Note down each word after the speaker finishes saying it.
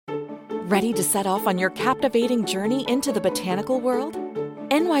Ready to set off on your captivating journey into the botanical world?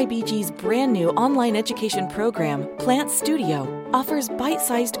 NYBG's brand new online education program, Plant Studio, offers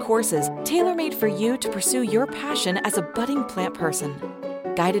bite-sized courses tailor-made for you to pursue your passion as a budding plant person.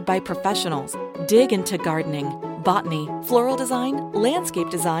 Guided by professionals, dig into gardening, botany, floral design, landscape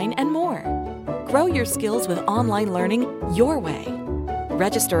design, and more. Grow your skills with online learning your way.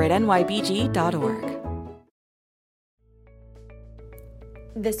 Register at nybg.org.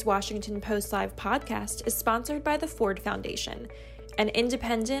 This Washington Post Live podcast is sponsored by the Ford Foundation, an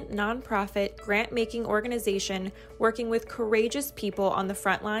independent, nonprofit, grant-making organization working with courageous people on the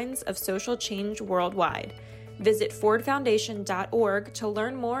front lines of social change worldwide. Visit fordfoundation.org to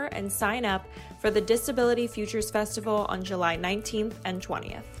learn more and sign up for the Disability Futures Festival on July 19th and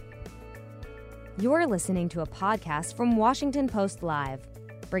 20th. You're listening to a podcast from Washington Post Live,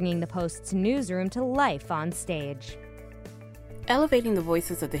 bringing the Post's newsroom to life on stage. Elevating the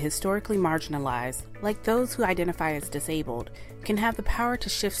voices of the historically marginalized, like those who identify as disabled, can have the power to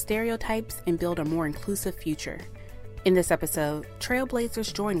shift stereotypes and build a more inclusive future. In this episode,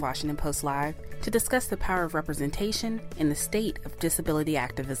 trailblazers join Washington Post Live to discuss the power of representation and the state of disability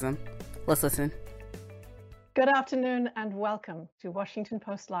activism. Let's listen. Good afternoon and welcome to Washington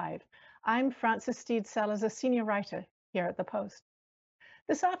Post Live. I'm Frances Steed Sellers, a senior writer here at the Post.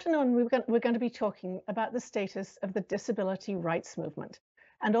 This afternoon, we're going to be talking about the status of the disability rights movement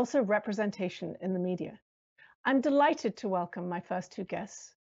and also representation in the media. I'm delighted to welcome my first two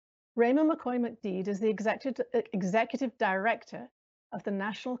guests. Reyma McCoy McDeid is the executive director of the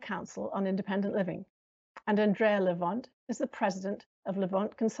National Council on Independent Living, and Andraéa LaVant is the president of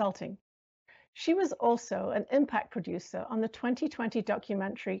LaVant Consulting. She was also an impact producer on the 2020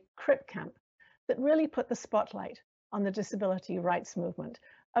 documentary Crip Camp that really put the spotlight on the disability rights movement.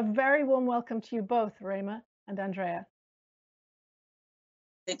 A very warm welcome to you both, Reyma and Andraéa.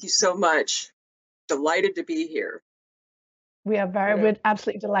 Thank you so much. Delighted to be here. We're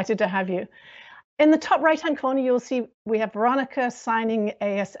absolutely delighted to have you. In the top right-hand corner, you'll see we have Veronica signing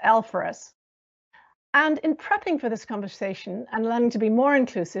ASL for us. And in prepping for this conversation and learning to be more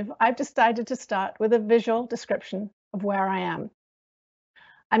inclusive, I've decided to start with a visual description of where I am.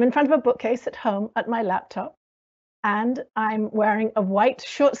 I'm in front of a bookcase at home at my laptop, and I'm wearing a white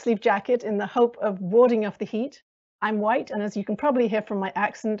short sleeve jacket in the hope of warding off the heat. I'm white, and as you can probably hear from my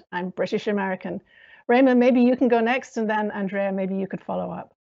accent, I'm British American. Reyma, maybe you can go next, and then Andraéa, maybe you could follow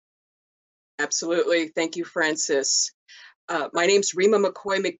up. Absolutely. Thank you, Frances. My name's Reyma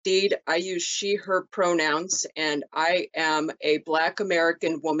McCoy McDeid. I use she, her pronouns, and I am a Black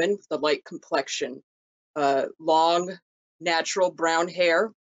American woman with a light complexion, long, natural brown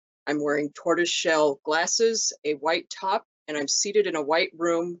hair. I'm wearing tortoiseshell glasses, a white top, and I'm seated in a white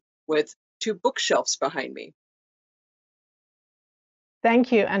room with two bookshelves behind me.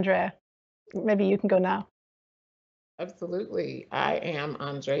 Thank you, Andraéa. Maybe you can go now. Absolutely. I am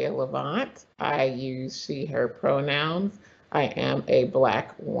Andraéa LaVant. I use she, her pronouns. I am a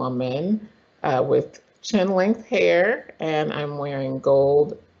Black woman with chin-length hair, and I'm wearing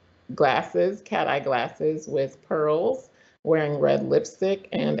gold glasses, cat-eye glasses with pearls, wearing red lipstick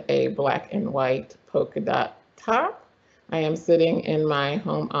and a black and white polka dot top. I am sitting in my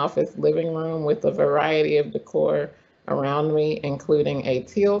home office living room with a variety of decor around me, including a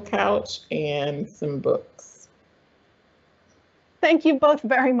teal couch and some books. Thank you both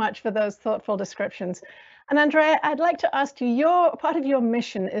very much for those thoughtful descriptions. And Andraéa, I'd like to ask you, part of your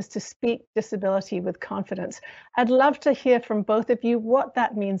mission is to speak disability with confidence. I'd love to hear from both of you what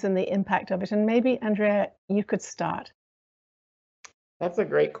that means and the impact of it. And maybe, Andraéa, you could start. That's a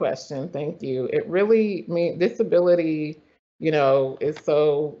great question. Thank you. It really means disability, is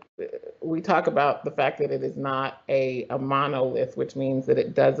so, we talk about the fact that it is not a monolith, which means that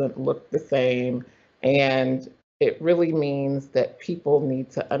it doesn't look the same. And it really means that people need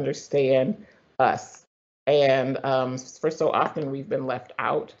to understand us. And for so often we've been left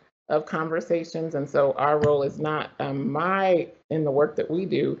out of conversations. And so our role is not in the work that we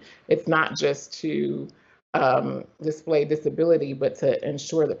do, it's not just to display disability, but to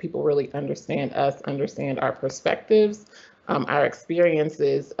ensure that people really understand us, understand our perspectives, our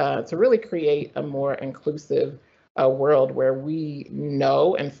experiences, to really create a more inclusive world where we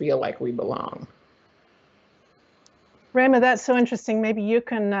know and feel like we belong. Reyma, that's so interesting. Maybe you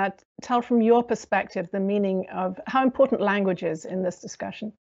can tell from your perspective the meaning of how important language is in this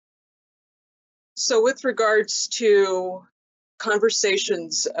discussion. So with regards to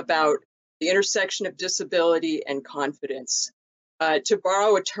conversations about the intersection of disability and confidence, to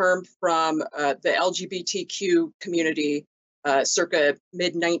borrow a term from the LGBTQ community circa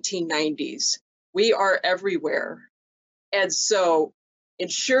mid-1990s, we are everywhere. And so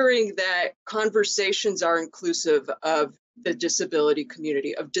ensuring that conversations are inclusive of the disability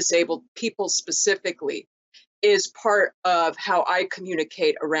community, of disabled people specifically, is part of how I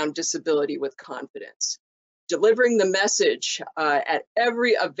communicate around disability with confidence. Delivering the message at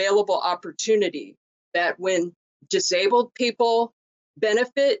every available opportunity that when disabled people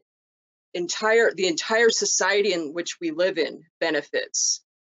benefit, the entire society in which we live in benefits.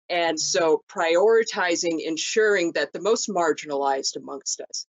 And so prioritizing, ensuring that the most marginalized amongst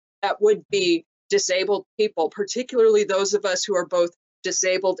us, that would be disabled people, particularly those of us who are both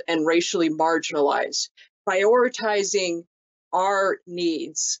disabled and racially marginalized, prioritizing our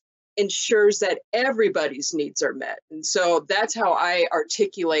needs ensures that everybody's needs are met. And so that's how I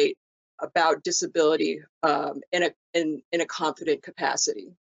articulate about disability in a confident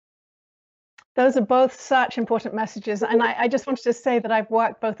capacity. Those are both such important messages. And I just wanted to say that I've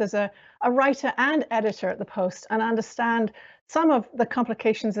worked both as a writer and editor at the Post and understand some of the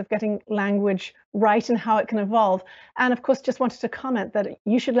complications of getting language right and how it can evolve. And of course, just wanted to comment that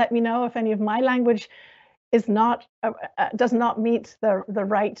you should let me know if any of my language is not does not meet the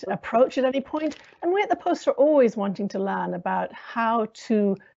right approach at any point. And we at the Post are always wanting to learn about how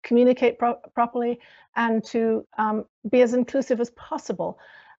to communicate properly and to be as inclusive as possible.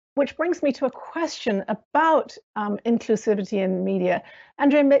 Which brings me to a question about inclusivity in media.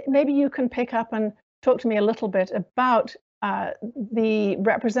 Andraéa, maybe you can pick up and talk to me a little bit about the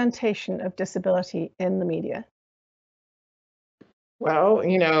representation of disability in the media. Well,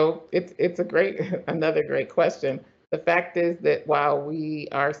 you know, it's another great question. The fact is that while we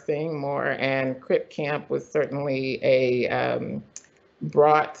are seeing more, and Crip Camp was certainly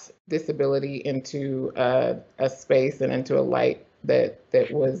brought disability into a space and into a light that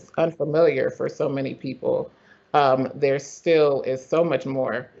was unfamiliar for so many people, there still is so much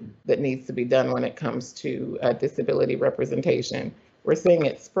more that needs to be done when it comes to disability representation. We're seeing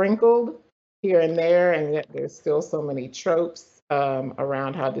it sprinkled here and there, and yet there's still so many tropes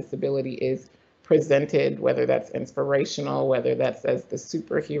around how disability is presented, whether that's inspirational, whether that's as the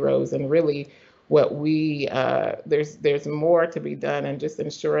superheroes, and really what there's more to be done, and just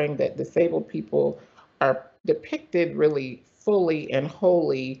ensuring that disabled people are depicted really fully and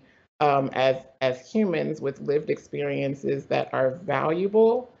wholly as humans with lived experiences that are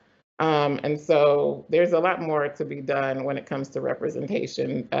valuable. And so there's a lot more to be done when it comes to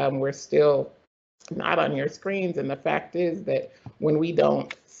representation. We're still not on your screens, and the fact is that when we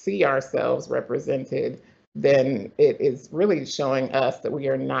don't see ourselves represented, then it is really showing us that we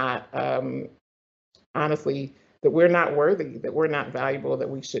are not, honestly, that we're not worthy, that we're not valuable, that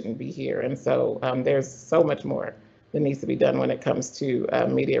we shouldn't be here. And so there's so much more that needs to be done when it comes to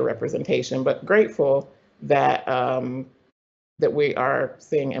media representation, but grateful that that we are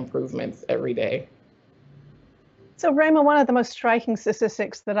seeing improvements every day. So Reyma, one of the most striking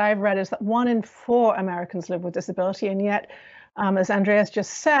statistics that I've read is that 1 in 4 Americans live with disability, and yet, as Andraéa just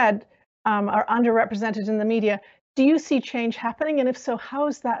said, are underrepresented in the media. Do you see change happening? And if so, how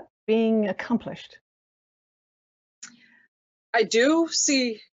is that being accomplished? I do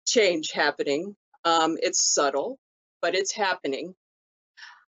see change happening. It's subtle, but it's happening.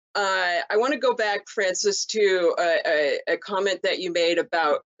 I want to go back, Francis, to a comment that you made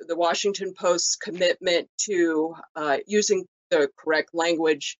about the Washington Post's commitment to using the correct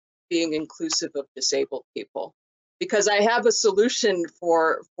language, being inclusive of disabled people. Because I have a solution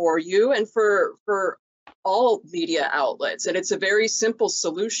for you and for all media outlets, and it's a very simple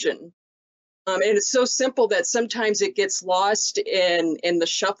solution. And it's so simple that sometimes it gets lost in the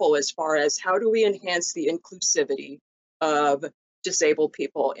shuffle as far as how do we enhance the inclusivity of disabled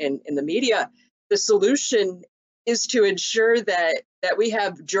people in the media. The solution is to ensure that we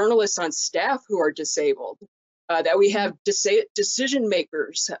have journalists on staff who are disabled, that we have decision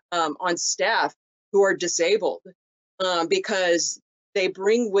makers on staff who are disabled, because they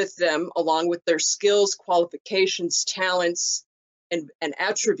bring with them, along with their skills, qualifications, talents, and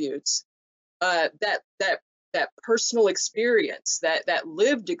attributes, that personal experience, that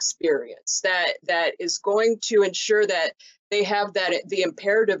lived experience, that is going to ensure that they have the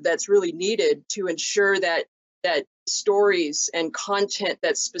imperative that's really needed to ensure that stories and content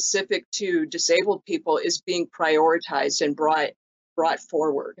that's specific to disabled people is being prioritized and brought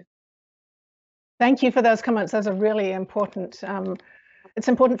forward. Thank you for those comments. Those are really important. It's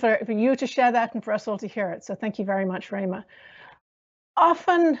important for you to share that and for us all to hear it. So thank you very much, Reyma.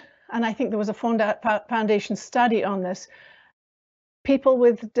 Often, and I think there was a foundation study on this, people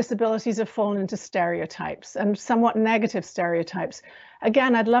with disabilities have fallen into stereotypes, and somewhat negative stereotypes.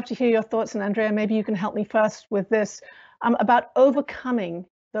 Again, I'd love to hear your thoughts, and Andraéa, maybe you can help me first with this, about overcoming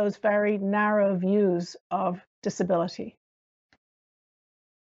those very narrow views of disability.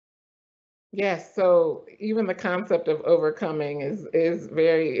 Yes, so even the concept of overcoming is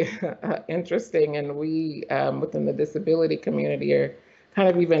very interesting, and we within the disability community are kind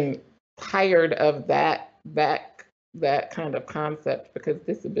of even tired of that kind of concept, because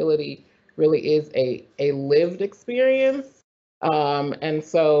disability really is a lived experience, and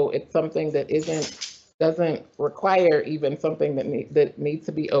so it's something that doesn't require even something that needs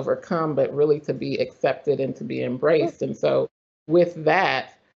to be overcome, but really to be accepted and to be embraced. And so with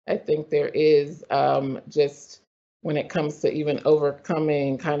that, I think there is just when it comes to even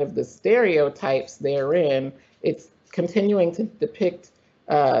overcoming kind of the stereotypes therein, it's continuing to depict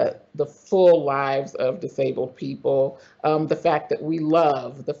the full lives of disabled people, the fact that we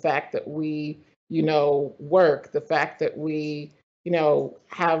love, the fact that we, work, the fact that we,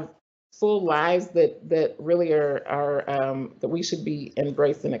 have full lives that really are that we should be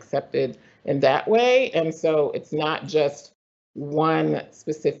embraced and accepted in that way. And so it's not just one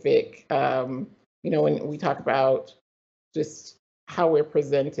specific, when we talk about just how we're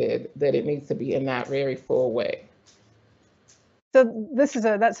presented, that it needs to be in that very full way. So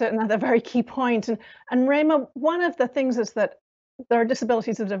that's another very key point. And Reyma, one of the things is that there are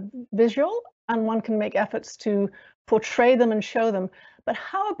disabilities that are visual, and one can make efforts to portray them and show them. But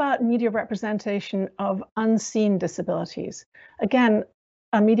how about media representation of unseen disabilities? Again,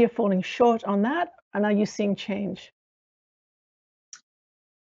 are media falling short on that, and are you seeing change?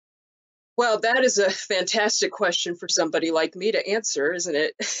 Well, that is a fantastic question for somebody like me to answer, isn't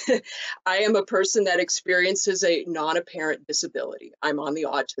it? I am a person that experiences a non-apparent disability. I'm on the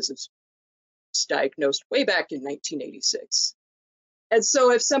autism spectrum, diagnosed way back in 1986. And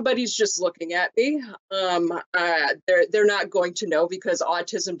so if somebody's just looking at me, they're not going to know, because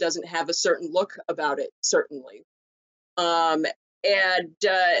autism doesn't have a certain look about it, certainly. And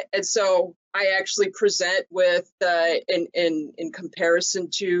so I actually present with, in comparison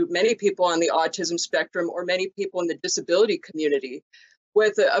to many people on the autism spectrum or many people in the disability community,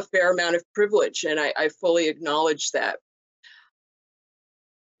 with a fair amount of privilege, and I fully acknowledge that.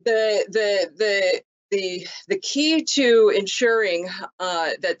 The key to ensuring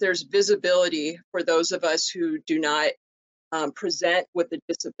that there's visibility for those of us who do not present with a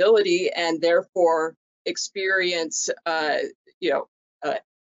disability and therefore experience,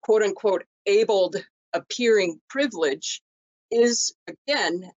 quote unquote, abled appearing privilege is,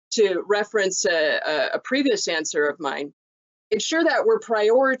 again, to reference a previous answer of mine, ensure that we're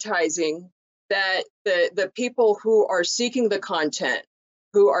prioritizing that the people who are seeking the content,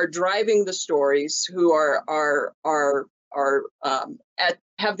 who are driving the stories, who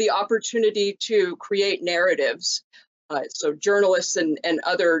have the opportunity to create narratives, so journalists and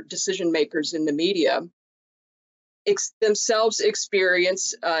other decision makers in the media, themselves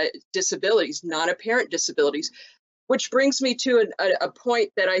experience disabilities, non-apparent disabilities, which brings me to a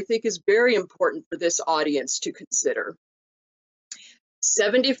point that I think is very important for this audience to consider.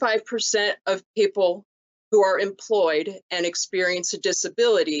 75% of people who are employed and experience a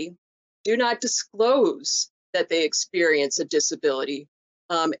disability do not disclose that they experience a disability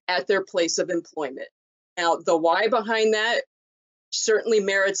at their place of employment. Now, the why behind that certainly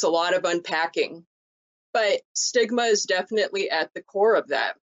merits a lot of unpacking, but stigma is definitely at the core of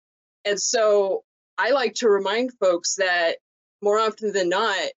that. And so I like to remind folks that more often than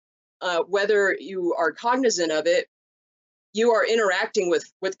not, whether you are cognizant of it, you are interacting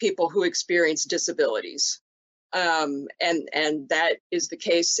with people who experience disabilities. And that is the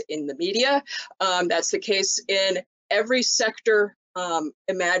case in the media. That's the case in every sector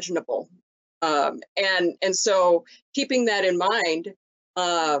imaginable. And so keeping that in mind,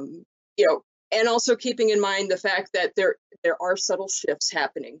 and also keeping in mind the fact that there are subtle shifts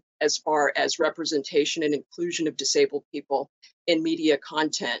happening as far as representation and inclusion of disabled people in media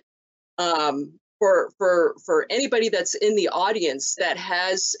content. For anybody that's in the audience that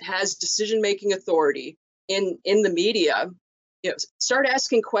has decision-making authority in the media, start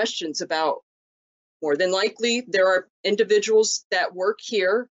asking questions about, more than likely, there are individuals that work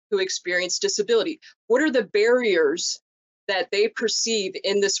here who experience disability. What are the barriers that they perceive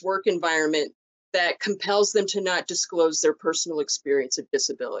in this work environment that compels them to not disclose their personal experience of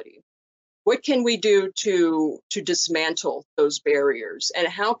disability? What can we do to dismantle those barriers? And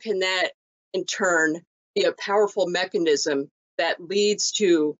how can that in turn be a powerful mechanism that leads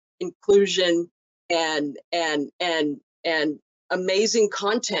to inclusion and amazing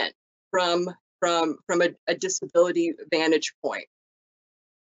content from a disability vantage point?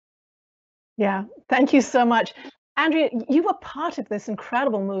 Yeah, thank you so much. Andrea, you were part of this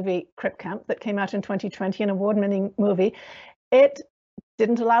incredible movie, Crip Camp, that came out in 2020, an award-winning movie. It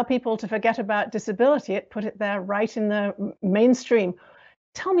didn't allow people to forget about disability. It put it there right in the mainstream.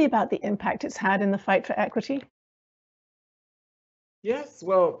 Tell me about the impact it's had in the fight for equity. Yes,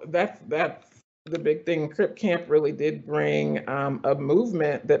 well, that's the big thing. Crip Camp really did bring a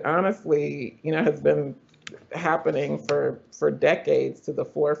movement that honestly, has been happening for decades to the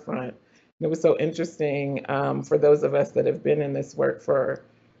forefront. And it was so interesting for those of us that have been in this work for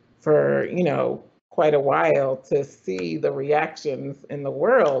quite a while to see the reactions in the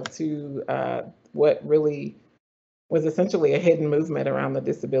world to what really was essentially a hidden movement around the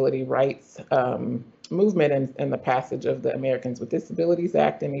disability rights movement and the passage of the Americans with Disabilities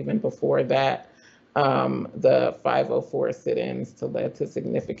Act, and even before that, the 504 sit-ins to lead to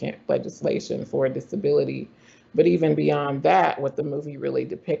significant legislation for disability. But even beyond that, what the movie really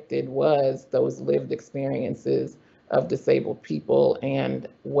depicted was those lived experiences of disabled people and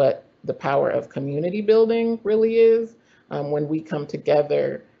what the power of community building really is when we come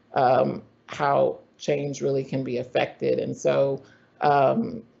together, how change really can be affected. And so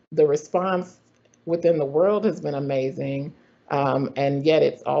the response within the world has been amazing. And yet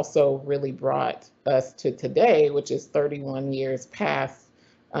it's also really brought us to today, which is 31 years past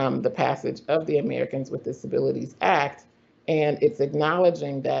the passage of the Americans with Disabilities Act. And it's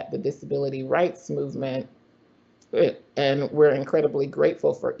acknowledging that the disability rights movement, and we're incredibly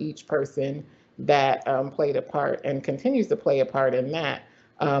grateful for each person that played a part and continues to play a part in that.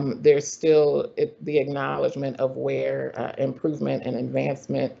 There's still the acknowledgement of where improvement and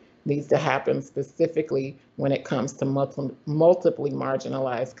advancement needs to happen, specifically when it comes to multiply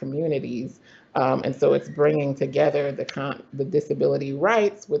marginalized communities. And so it's bringing together the disability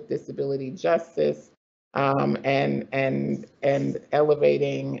rights with disability justice, and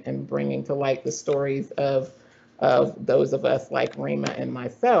elevating and bringing to light the stories of those of us like Reyma and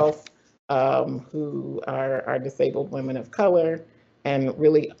myself, who are disabled women of color, and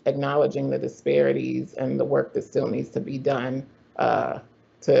really acknowledging the disparities and the work that still needs to be done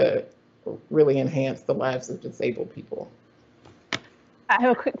to really enhance the lives of disabled people. I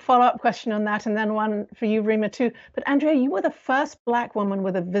have a quick follow-up question on that, and then one for you, Reyma, too. But Andraéa, you were the first Black woman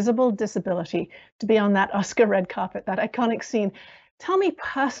with a visible disability to be on that Oscar red carpet, that iconic scene. Tell me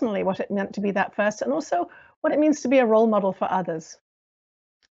personally what it meant to be that first, and also what it means to be a role model for others.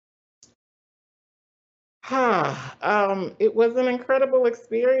 It was an incredible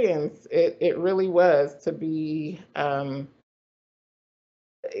experience. It really was, to be kind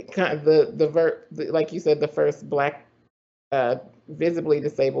of like you said, the first Black visibly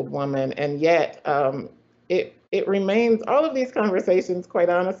disabled woman, and yet it remains. All of these conversations, quite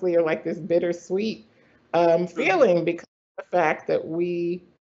honestly, are like this bittersweet feeling because of the fact that we,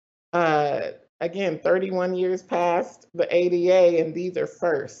 again, 31 years past the ADA, and these are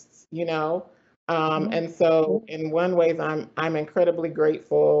firsts, and so in one ways, I'm incredibly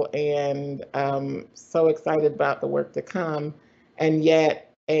grateful and so excited about the work to come, and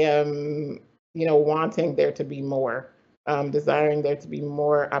yet am wanting there to be more, desiring there to be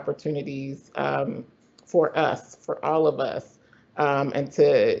more opportunities for us, for all of us, and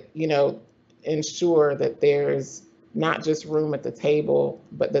to ensure that there's not just room at the table,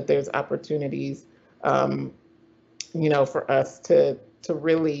 but that there's opportunities for us to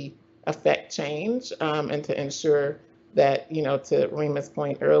really affect change, and to ensure that, to Reyma's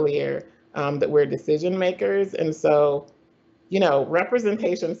point earlier, that we're decision makers. And so,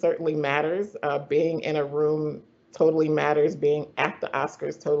 representation certainly matters. Being in a room totally matters. Being at the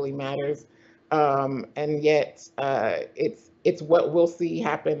Oscars totally matters. And yet it's what we'll see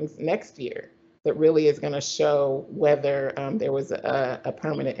happens next year that really is going to show whether there was a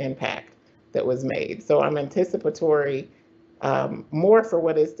permanent impact that was made. So I'm anticipatory more for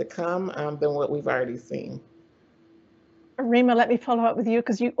what is to come than what we've already seen. Reyma, let me follow up with you,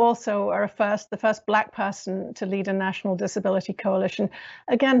 because you also are the first Black person to lead a national disability coalition.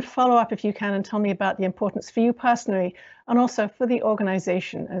 Again, follow up if you can and tell me about the importance for you personally and also for the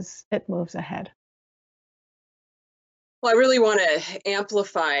organization as it moves ahead. Well, I really want to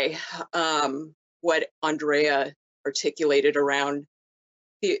amplify what Andraéa articulated around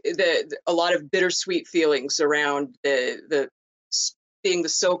a lot of bittersweet feelings around the being the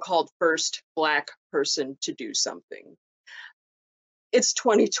so-called first Black person to do something. It's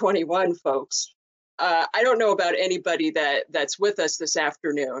 2021, folks. I don't know about anybody that's with us this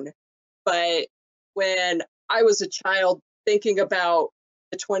afternoon, but when I was a child thinking about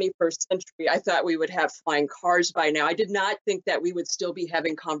the 21st century, I thought we would have flying cars by now. I did not think that we would still be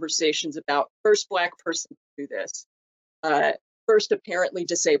having conversations about first Black person to do this, first apparently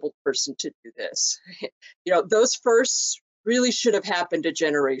disabled person to do this. Those firsts really should have happened a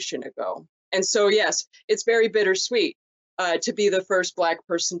generation ago. And so, yes, it's very bittersweet to be the first Black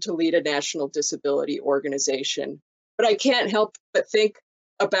person to lead a national disability organization. But I can't help but think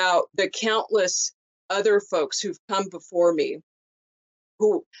about the countless other folks who've come before me,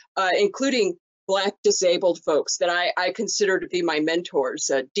 who, including Black disabled folks that I consider to be my mentors,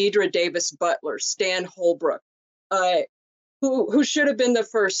 Deidre Davis Butler, Stan Holbrook, who should have been the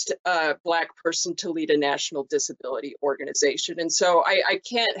first Black person to lead a national disability organization. And so I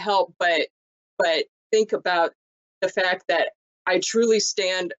can't help but think about the fact that I truly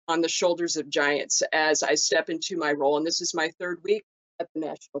stand on the shoulders of giants as I step into my role. And this is my third week at the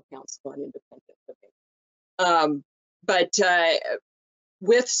National Council on Independent Living.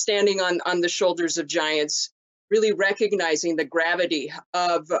 With standing on the shoulders of giants, really recognizing the gravity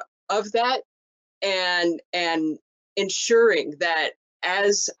of that, and ensuring that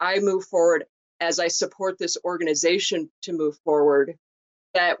as I move forward, as I support this organization to move forward,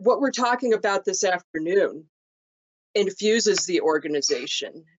 that what we're talking about this afternoon infuses the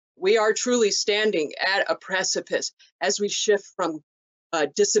organization. We are truly standing at a precipice as we shift from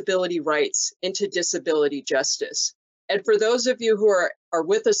disability rights into disability justice. And for those of you who are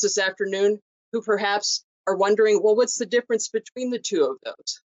with us this afternoon, who perhaps are wondering, well, what's the difference between the two of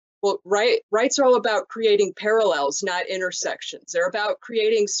those? Well, rights are all about creating parallels, not intersections. They're about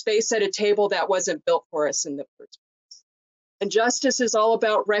creating space at a table that wasn't built for us in the first place. And justice is all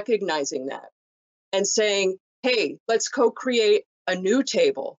about recognizing that and saying, hey, let's co-create a new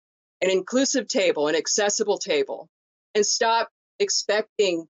table, an inclusive table, an accessible table, and stop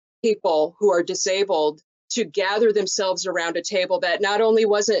expecting people who are disabled to gather themselves around a table that not only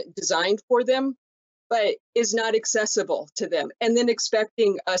wasn't designed for them, but is not accessible to them, and then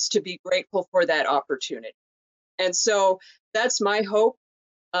expecting us to be grateful for that opportunity. And so that's my hope.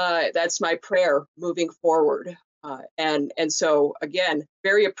 That's my prayer moving forward. And so, again,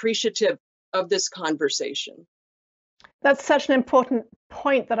 very appreciative of this conversation. That's such an important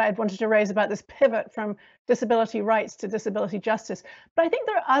point that I'd wanted to raise about this pivot from disability rights to disability justice. But I think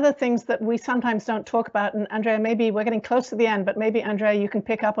there are other things that we sometimes don't talk about. And Andraéa, maybe we're getting close to the end, but maybe Andraéa, you can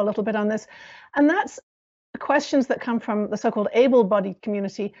pick up a little bit on this. And that's questions that come from the so-called able-bodied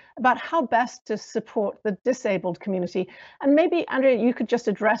community about how best to support the disabled community. And maybe, Andraéa, you could just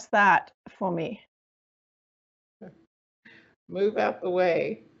address that for me. Move out the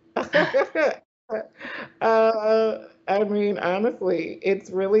way. I mean, honestly, it's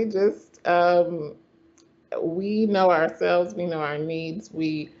really just, we know ourselves, we know our needs,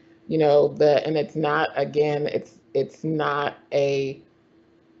 and it's not, again, it's not a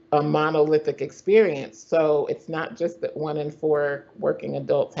monolithic experience. So it's not just that 1 in 4 working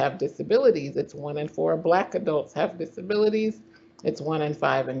adults have disabilities, it's 1 in 4 Black adults have disabilities, it's 1 in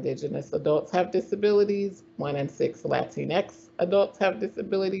 5 Indigenous adults have disabilities, 1 in 6 Latinx adults have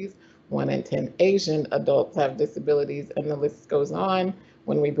disabilities, 1 in 10 Asian adults have disabilities, and the list goes on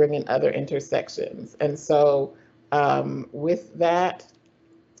when we bring in other intersections. And so with that,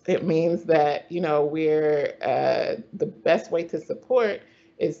 it means that, we're, the best way to support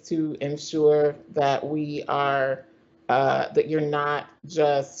is to ensure that we are, that you're not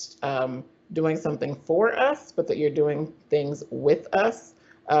just doing something for us, but that you're doing things with us,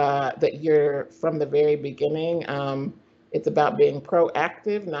 that you're from the very beginning. It's about being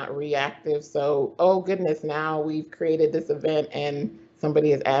proactive, not reactive. So, oh goodness, now we've created this event and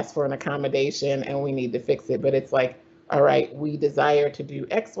somebody has asked for an accommodation and we need to fix it. But it's like, all right, we desire to do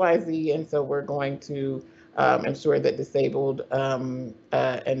X, Y, Z, and so we're going to ensure that disabled and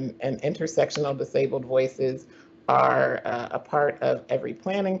intersectional disabled voices are a part of every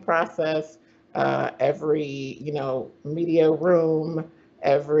planning process, every media room,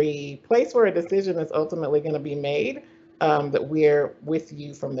 every place where a decision is ultimately going to be made. That we're with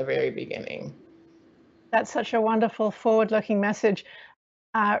you from the very beginning. That's such a wonderful forward-looking message.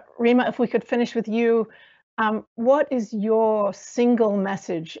 Reyma, if we could finish with you, what is your single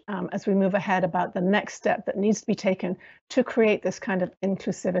message as we move ahead about the next step that needs to be taken to create this kind of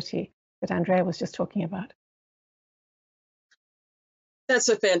inclusivity that Andraéa was just talking about? That's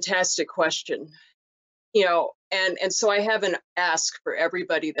a fantastic question. And so I have an ask for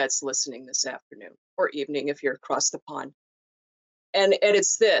everybody that's listening this afternoon or evening if you're across the pond. And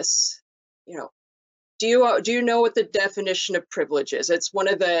it's this, do you know what the definition of privilege is? It's one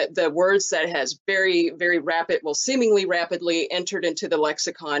of the words that has very, very seemingly rapidly entered into the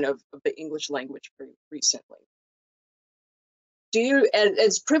lexicon of the English language very recently. And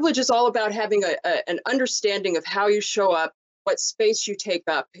privilege is all about having an understanding of how you show up, what space you take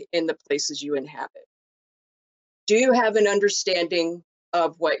up in the places you inhabit. Do you have an understanding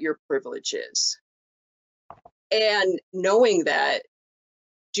of what your privilege is? And knowing that,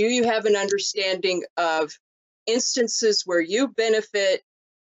 do you have an understanding of instances where you benefit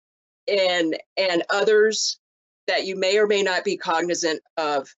and others that you may or may not be cognizant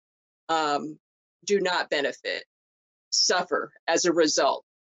of do not benefit, suffer as a result.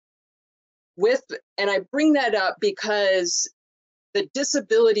 And I bring that up because the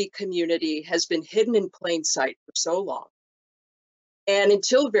disability community has been hidden in plain sight for so long. And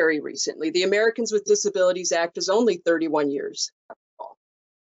until very recently, the Americans with Disabilities Act is only 31 years after all.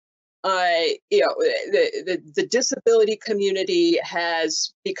 The disability community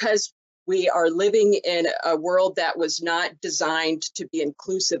has, because we are living in a world that was not designed to be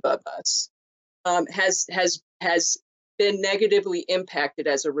inclusive of us, has been negatively impacted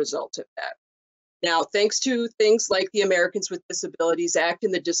as a result of that. Now, thanks to things like the Americans with Disabilities Act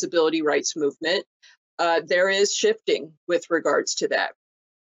and the disability rights movement, there is shifting with regards to that.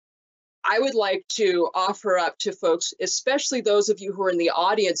 I would like to offer up to folks, especially those of you who are in the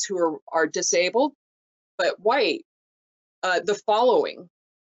audience who are disabled but white, the following.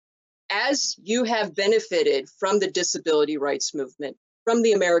 As you have benefited from the disability rights movement, from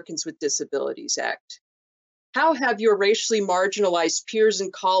the Americans with Disabilities Act, how have your racially marginalized peers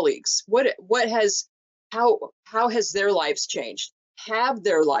and colleagues, how has their lives changed? Have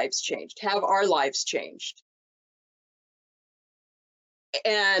their lives changed? Have our lives changed?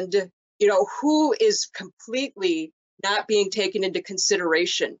 And, who is completely not being taken into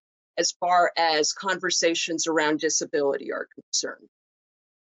consideration as far as conversations around disability are concerned?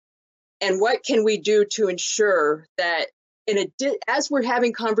 And what can we do to ensure that as we're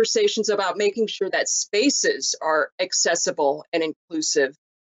having conversations about making sure that spaces are accessible and inclusive,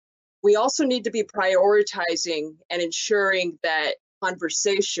 we also need to be prioritizing and ensuring that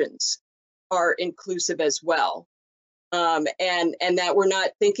conversations are inclusive as well. And that we're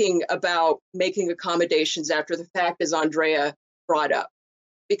not thinking about making accommodations after the fact, as Andraéa brought up.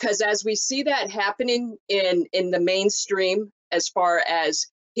 Because as we see that happening in the mainstream, as far as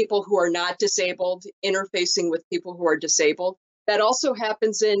people who are not disabled interfacing with people who are disabled, that also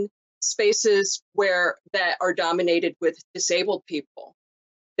happens in spaces that are dominated with disabled people.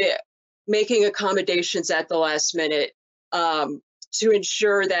 Making accommodations at the last minute to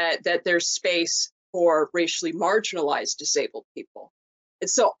ensure that there's space for racially marginalized disabled people. And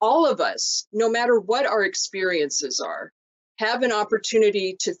so all of us, no matter what our experiences are, have an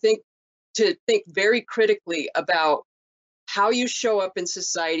opportunity to think very critically about how you show up in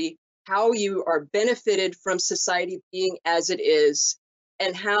society, how you are benefited from society being as it is,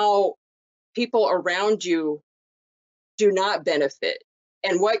 and how people around you do not benefit.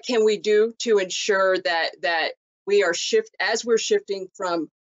 And what can we do to ensure that we are as we're shifting from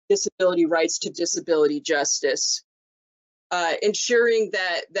disability rights to disability justice, ensuring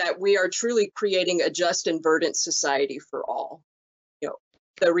that we are truly creating a just and verdant society for all.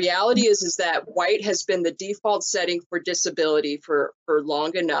 The reality is that white has been the default setting for disability for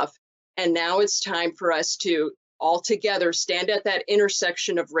long enough. And now it's time for us to all together stand at that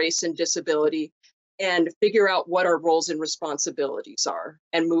intersection of race and disability and figure out what our roles and responsibilities are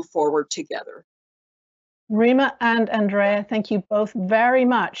and move forward together. Reyma and Andraéa, thank you both very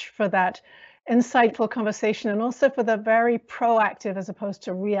much for that insightful conversation and also for the very proactive as opposed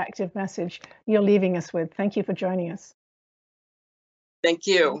to reactive message you're leaving us with. Thank you for joining us. Thank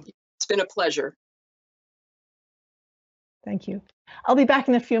you. It's been a pleasure. Thank you. I'll be back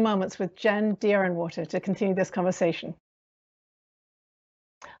in a few moments with Jen Deerinwater to continue this conversation.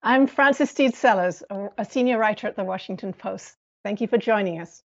 I'm Frances Steed Sellers, a senior writer at the Washington Post. Thank you for joining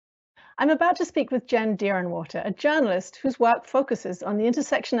us. I'm about to speak with Jen Deerinwater, a journalist whose work focuses on the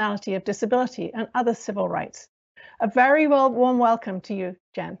intersectionality of disability and other civil rights. A very warm welcome to you,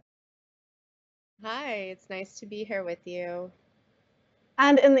 Jen. Hi, it's nice to be here with you.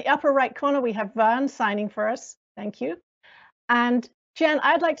 And in the upper right corner, we have Vern signing for us. Thank you. And Jen,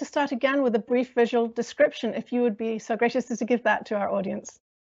 I'd like to start again with a brief visual description, if you would be so gracious as to give that to our audience.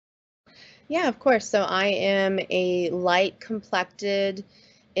 Yeah, of course. So I am a light-complected,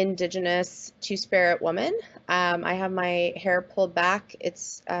 indigenous two-spirit woman. I have my hair pulled back.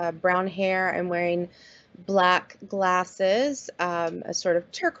 It's brown hair. I'm wearing black glasses, a sort of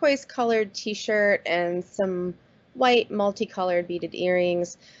turquoise-colored t-shirt, and some white multicolored beaded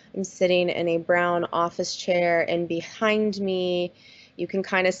earrings. I'm sitting in a brown office chair, and behind me you can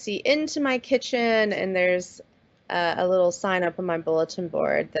kind of see into my kitchen, and there's a little sign up on my bulletin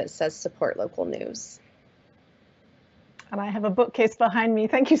board that says support local news. And I have a bookcase behind me.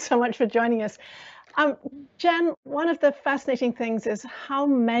 Thank you so much for joining us. Jen, one of the fascinating things is how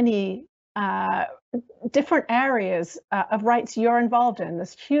many different areas of rights you're involved in,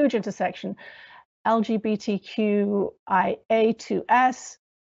 this huge intersection. LGBTQIA2S,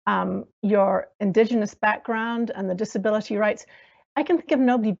 your Indigenous background and the disability rights. I can think of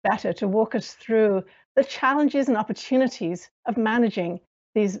nobody better to walk us through the challenges and opportunities of managing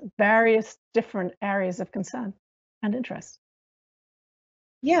these various different areas of concern and interest?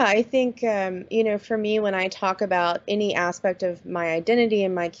 Yeah, I think, for me, when I talk about any aspect of my identity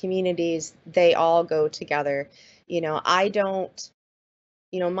and my communities, they all go together. I don't,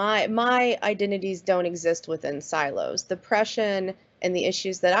 my identities don't exist within silos. Depression and the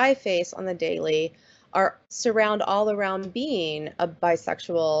issues that I face on the daily surround all around being a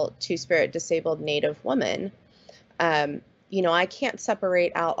bisexual, two-spirit, disabled Native woman. I can't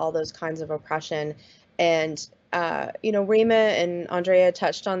separate out all those kinds of oppression. And Reyma and Andraéa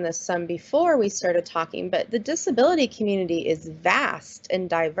touched on this some before we started talking, but the disability community is vast and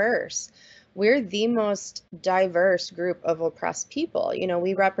diverse. We're the most diverse group of oppressed people.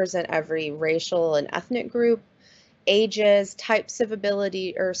 We represent every racial and ethnic group, ages, types of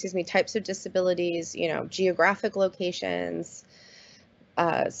disabilities, geographic locations,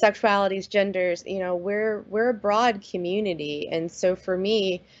 sexualities, genders. We're a broad community. And so for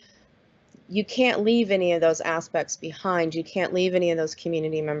me, you can't leave any of those aspects behind. You can't leave any of those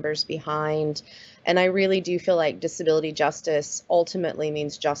community members behind. And I really do feel like disability justice ultimately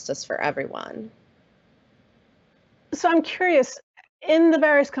means justice for everyone. So I'm curious, in the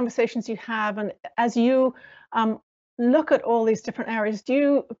various conversations you have, and as you look at all these different areas, do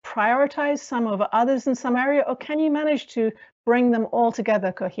you prioritize some over others in some area, or can you manage to bring them all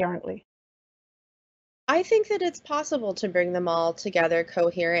together coherently? I think that it's possible to bring them all together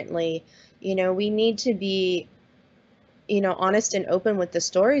coherently. We need to be, honest and open with the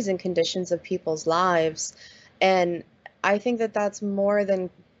stories and conditions of people's lives. And I think that that's more than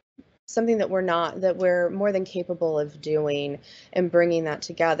something that we're more than capable of doing and bringing that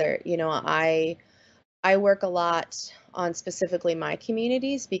together. I work a lot on specifically my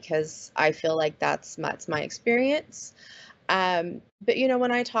communities because I feel like that's my experience. But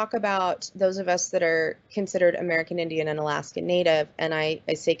when I talk about those of us that are considered American Indian and Alaska Native, and I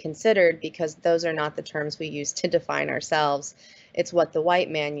say considered because those are not the terms we use to define ourselves. It's what the white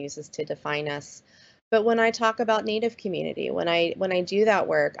man uses to define us. But when I talk about Native community, when I do that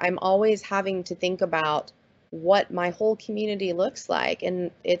work, I'm always having to think about what my whole community looks like,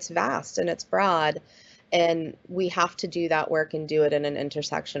 and it's vast and it's broad, and we have to do that work and do it in an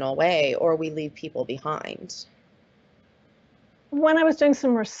intersectional way, or we leave people behind. When I was doing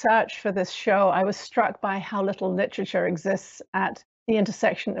some research for this show, I was struck by how little literature exists at the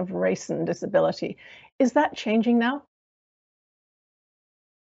intersection of race and disability. Is that changing now?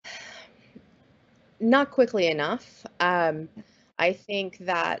 Not quickly enough. I think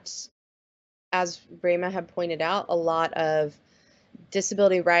that, as Reyma had pointed out, a lot of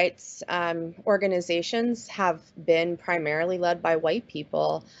disability rights organizations have been primarily led by white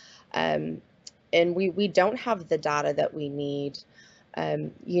people. And we don't have the data that we need.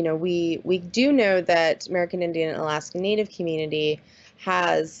 We do know that American Indian and Alaska Native community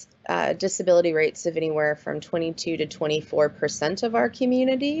has disability rates of anywhere from 22 to 24% of our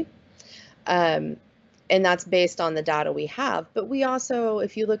community. And that's based on the data we have. But we also,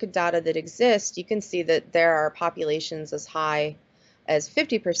 if you look at data that exists, you can see that there are populations as high as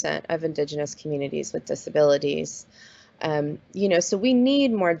 50% of Indigenous communities with disabilities. So we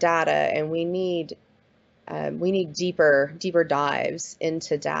need more data, and we need deeper dives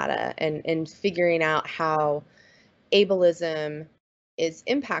into data and figuring out how ableism is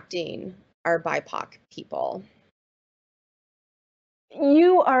impacting our BIPOC people.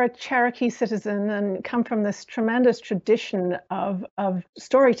 You are a Cherokee citizen and come from this tremendous tradition of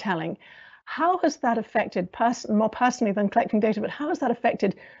storytelling. How has that affected, more personally than collecting data, but how has that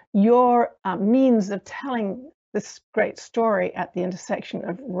affected your means of telling this great story at the intersection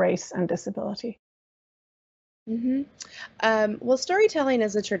of race and disability? Well, storytelling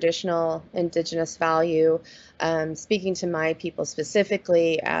is a traditional Indigenous value. Speaking to my people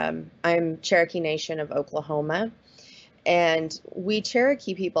specifically, I'm Cherokee Nation of Oklahoma, and we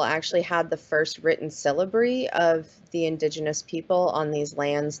Cherokee people actually had the first written syllabary of the Indigenous people on these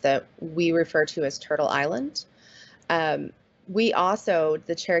lands that we refer to as Turtle Island. We also,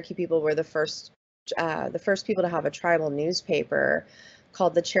 the Cherokee people, were the first people to have a tribal newspaper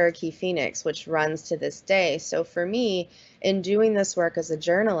called the Cherokee Phoenix, which runs to this day. So for me, in doing this work as a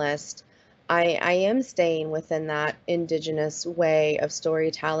journalist, I am staying within that Indigenous way of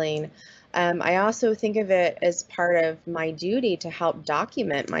storytelling. I also think of it as part of my duty to help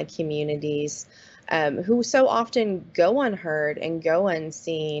document my communities, who so often go unheard and go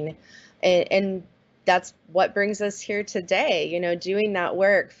unseen. And that's what brings us here today, doing that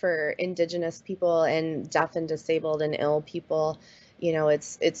work for Indigenous people and deaf and disabled and ill people.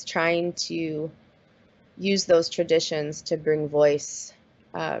 It's trying to use those traditions to bring voice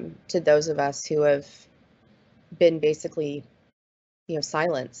to those of us who have been basically,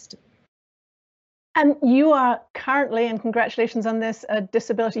 silenced. And you are currently, and congratulations on this, a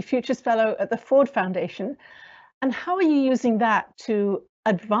Disability Futures Fellow at the Ford Foundation. And how are you using that to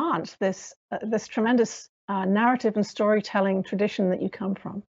advance this tremendous narrative and storytelling tradition that you come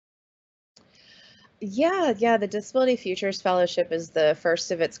from? Yeah, the Disability Futures Fellowship is the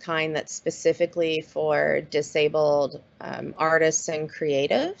first of its kind that's specifically for disabled artists and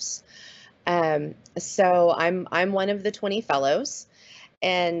creatives. So I'm one of the 20 fellows,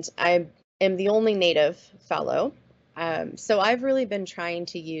 and I am the only Native fellow. So I've really been trying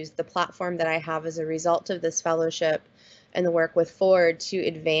to use the platform that I have as a result of this fellowship and the work with Ford to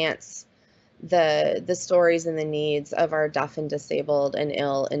advance the stories and the needs of our deaf and disabled and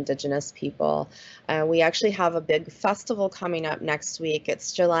ill Indigenous people. We actually have a big festival coming up next week.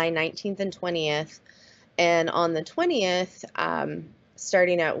 It's July 19th and 20th. And on the 20th,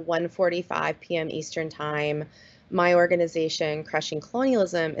 starting at 1:45 p.m. Eastern Time, my organization, Crushing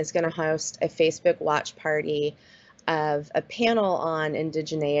Colonialism, is going to host a Facebook watch party of a panel on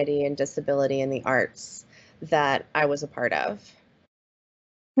indigeneity and disability in the arts that I was a part of.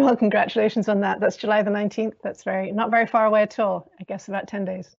 Well, congratulations on that. That's July the 19th. That's not very far away at all. I guess about 10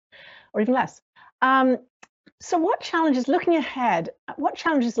 days or even less. So what challenges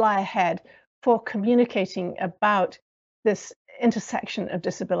lie ahead for communicating about this intersection of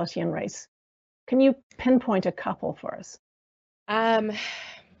disability and race? Can you pinpoint a couple for us?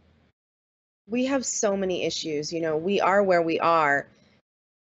 We have so many issues. We are where we are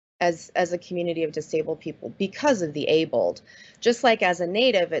as a community of disabled people because of the abled. Just like as a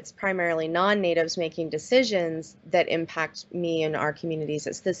Native, it's primarily non-Natives making decisions that impact me and our communities.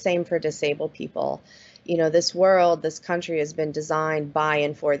 It's the same for disabled people. This world, this country has been designed by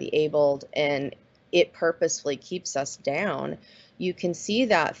and for the abled, and it purposefully keeps us down. You can see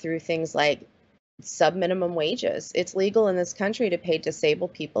that through things like sub-minimum wages. It's legal in this country to pay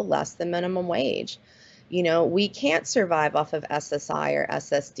disabled people less than minimum wage. We can't survive off of SSI or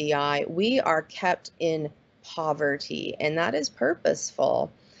SSDI. We are kept in poverty, and that is purposeful.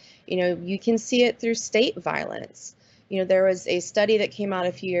 You can see it through state violence. There was a study that came out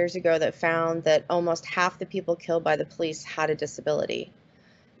a few years ago that found that almost half the people killed by the police had a disability.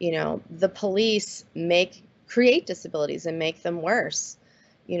 The police create disabilities and make them worse.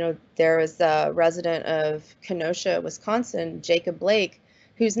 There was a resident of Kenosha, Wisconsin, Jacob Blake,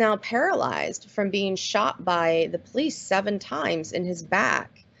 who's now paralyzed from being shot by the police 7 times in his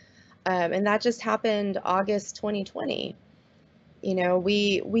back. And that just happened August 2020.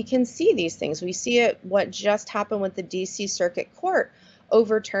 We can see these things. We see it, what just happened with the DC Circuit Court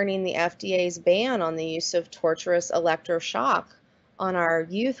overturning the FDA's ban on the use of torturous electroshock on our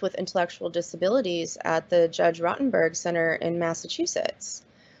youth with intellectual disabilities at the Judge Rottenberg Center in Massachusetts.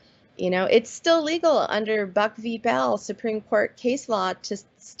 It's still legal under Buck v. Bell Supreme Court case law to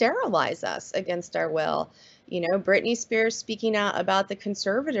sterilize us against our will. Britney Spears speaking out about the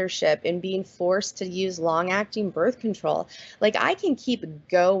conservatorship and being forced to use long-acting birth control. I can keep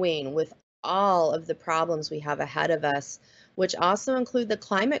going with all of the problems we have ahead of us, which also include the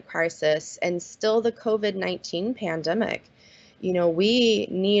climate crisis and still the COVID-19 pandemic. We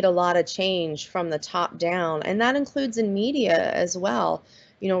need a lot of change from the top down, and that includes in media as well.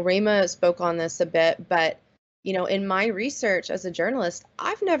 Reyma spoke on this a bit, but, in my research as a journalist,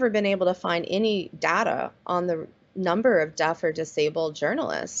 I've never been able to find any data on the number of deaf or disabled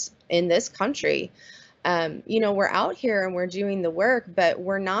journalists in this country. We're out here and we're doing the work, but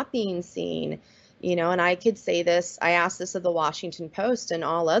we're not being seen, and I could say this, I asked this of the Washington Post and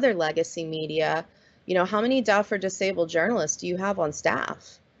all other legacy media, how many deaf or disabled journalists do you have on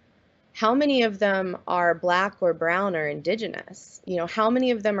staff? How many of them are Black or brown or Indigenous? How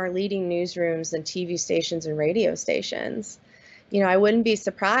many of them are leading newsrooms and TV stations and radio stations? I wouldn't be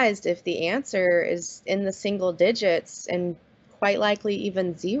surprised if the answer is in the single digits and quite likely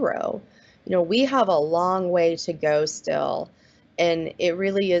even 0. We have a long way to go still, and it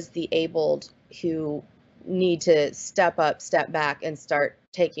really is the abled who need to step up, step back, and start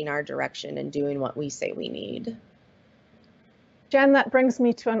taking our direction and doing what we say we need. Jen, that brings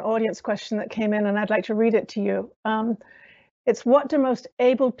me to an audience question that came in, and I'd like to read it to you. It's, what do most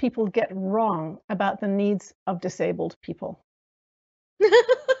abled people get wrong about the needs of disabled people?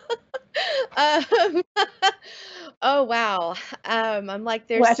 Oh, wow. I'm like,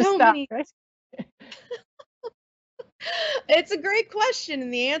 there's Where to so start, many. right? It's a great question,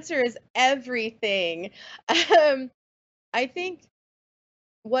 and the answer is everything. I think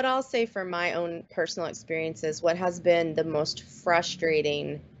what I'll say from my own personal experiences, what has been the most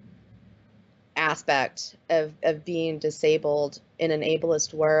frustrating aspect of being disabled in an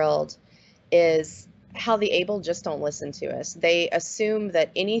ableist world is how the able just don't listen to us. They assume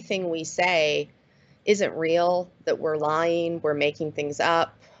that anything we say isn't real, that we're lying, we're making things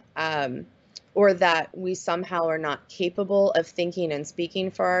up, or that we somehow are not capable of thinking and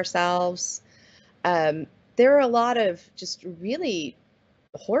speaking for ourselves. There are a lot of just really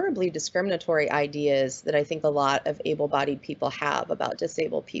horribly discriminatory ideas that I think a lot of able-bodied people have about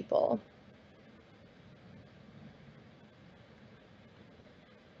disabled people.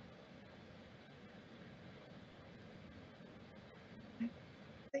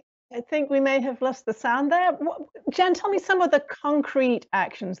 I think we may have lost the sound there. Jen, tell me some of the concrete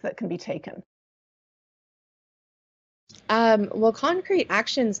actions that can be taken. Well, concrete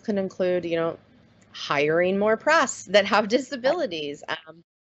actions can include, hiring more press that have disabilities,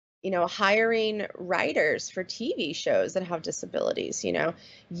 hiring writers for TV shows that have disabilities,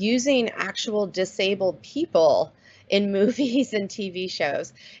 using actual disabled people in movies and TV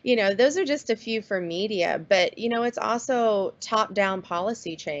shows. Those are just a few for media, but, it's also top-down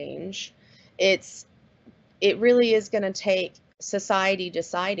policy change. It really is going to take society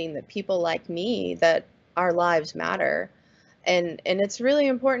deciding that people like me, that our lives matter. And it's really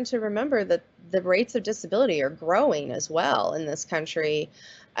important to remember that the rates of disability are growing as well in this country.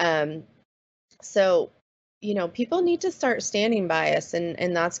 So, people need to start standing by us,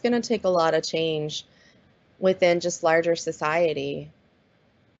 and that's going to take a lot of change within just larger society.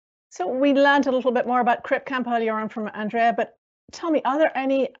 So we learned a little bit more about Crip Camp earlier on from Andraéa, but tell me, are there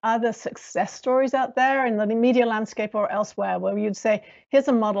any other success stories out there in the media landscape or elsewhere where you'd say, here's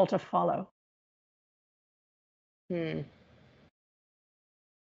a model to follow?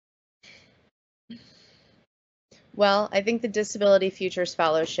 Well, I think the Disability Futures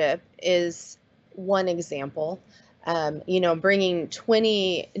Fellowship is one example. Bringing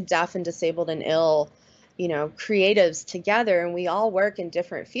 20 deaf and disabled and ill, creatives together, and we all work in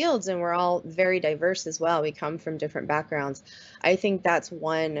different fields, and we're all very diverse as well. We come from different backgrounds. I think that's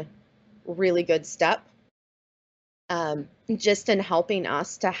one really good step, just in helping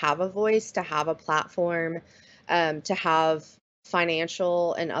us to have a voice, to have a platform, to have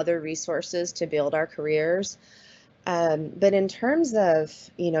financial and other resources to build our careers. But in terms of,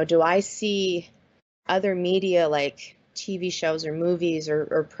 do I see other media like TV shows or movies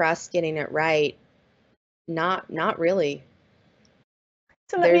or press getting it right? Not really.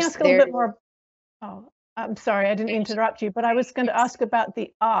 So let me ask a little bit more. Oh, I'm sorry, I didn't mean to interrupt you, but I was going to ask about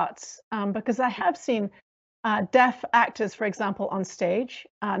the arts, because I have seen deaf actors, for example, on stage,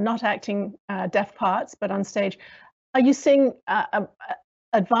 not acting deaf parts, but on stage. Are you seeing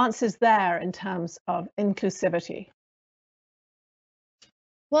advances there in terms of inclusivity?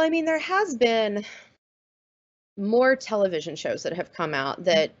 Well, I mean, there has been more television shows that have come out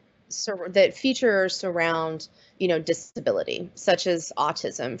that feature or surround, disability, such as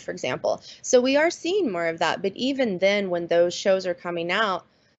autism, for example. So we are seeing more of that. But even then, when those shows are coming out,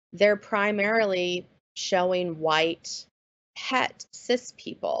 they're primarily showing white, het, cis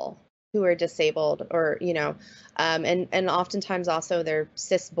people who are disabled, or, and oftentimes also they're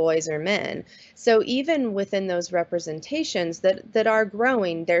cis boys or men. So even within those representations that are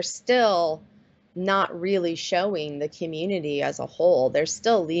growing, they're still not really showing the community as a whole. They're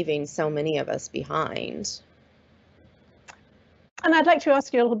still leaving so many of us behind. And I'd like to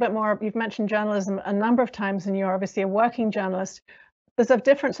ask you a little bit more. You've mentioned journalism a number of times, and you're obviously a working journalist. There's a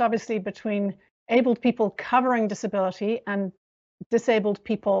difference, obviously, between abled people covering disability and disabled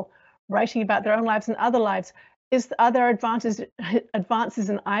people writing about their own lives and other lives. Are there advances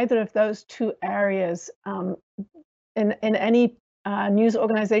in either of those two areas in any news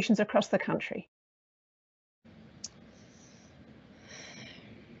organizations across the country?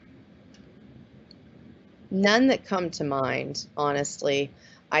 None that come to mind, honestly.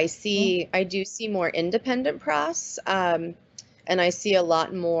 I do see more independent press, and I see a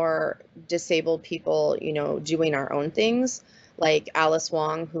lot more disabled people, doing our own things, like Alice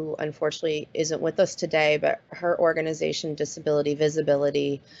Wong, who unfortunately isn't with us today, but her organization, Disability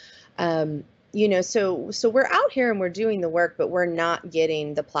Visibility. So we're out here and we're doing the work, but we're not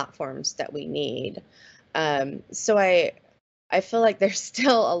getting the platforms that we need. So I feel like there's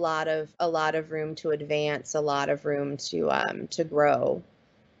still a lot of room to advance, a lot of room to grow.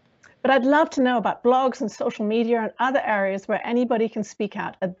 But I'd love to know about blogs and social media and other areas where anybody can speak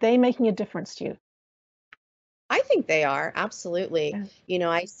out. Are they making a difference to you? I think they are, absolutely. Yeah.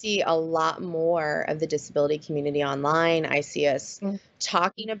 I see a lot more of the disability community online. I see us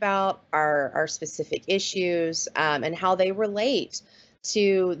talking about our specific issues, and how they relate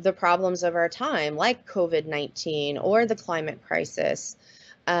to the problems of our time, like COVID-19 or the climate crisis.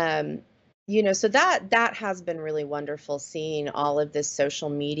 So that has been really wonderful, seeing all of this social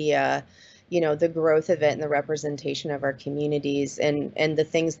media, the growth of it and the representation of our communities and the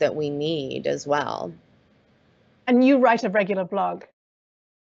things that we need as well. And you write a regular blog.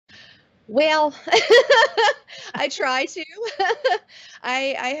 Well, I try to.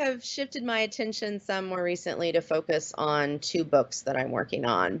 I have shifted my attention some more recently to focus on 2 books that I'm working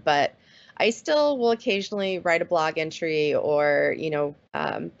on, but I still will occasionally write a blog entry or,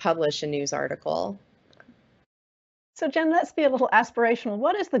 publish a news article. So Jen, let's be a little aspirational.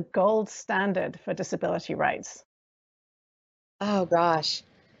 What is the gold standard for disability rights? Oh gosh,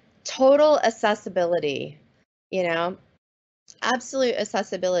 total accessibility, absolute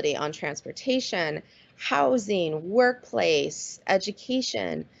accessibility on transportation, housing, workplace,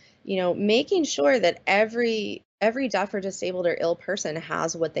 education, making sure that every deaf or disabled or ill person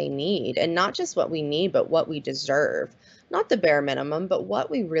has what they need, and not just what we need, but what we deserve. Not the bare minimum, but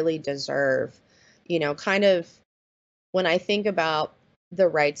what we really deserve. Kind of when I think about the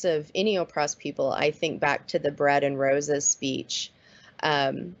rights of any oppressed people, I think back to the Bread and Roses speech,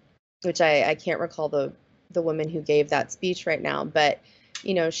 which I can't recall the woman who gave that speech right now, but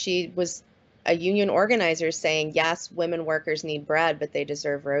she was a union organizer saying, yes, women workers need bread, but they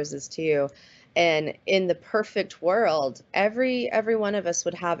deserve roses too. And in the perfect world, every one of us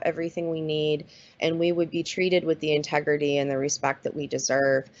would have everything we need, and we would be treated with the integrity and the respect that we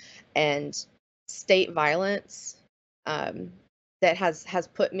deserve. And state violence that has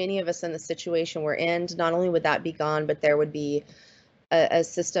put many of us in the situation we're in, not only would that be gone, but there would be a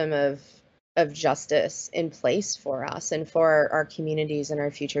system of justice in place for us and for our communities and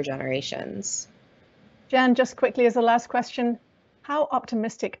our future generations. Jan, just quickly as a last question, how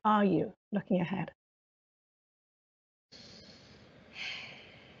optimistic are you looking ahead?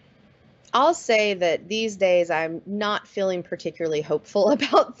 I'll say that these days I'm not feeling particularly hopeful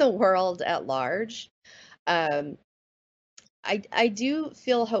about the world at large. I do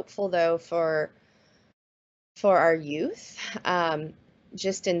feel hopeful though for our youth,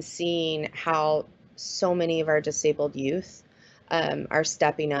 just in seeing how so many of our disabled youth are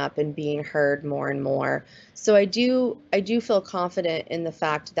stepping up and being heard more and more. So I do feel confident in the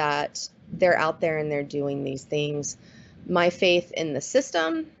fact that they're out there and they're doing these things. My faith in the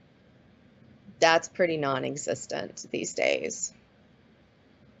system, that's pretty non-existent these days.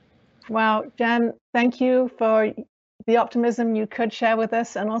 Wow, Jan, thank you for the optimism you could share with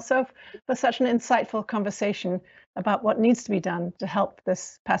us, and also for such an insightful conversation about what needs to be done to help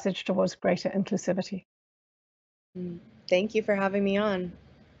this passage towards greater inclusivity. Thank you for having me on.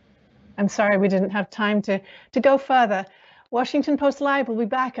 I'm sorry we didn't have time to go further. Washington Post Live will be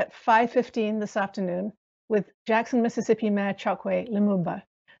back at 5:15 this afternoon with Jackson, Mississippi Mayor Chokwe Lumumba.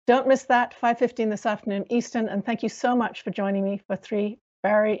 Don't miss that, 5:15 this afternoon Eastern, and thank you so much for joining me for 3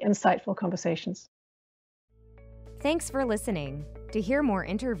 very insightful conversations. Thanks for listening. To hear more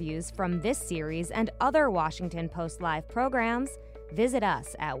interviews from this series and other Washington Post Live programs, visit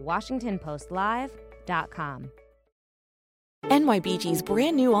us at washingtonpostlive.com. NYBG's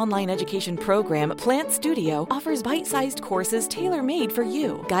brand new online education program, Plant Studio, offers bite-sized courses tailor-made for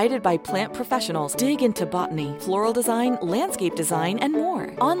you. Guided by plant professionals, dig into botany, floral design, landscape design, and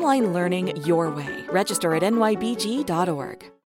more. Online learning your way. Register at nybg.org.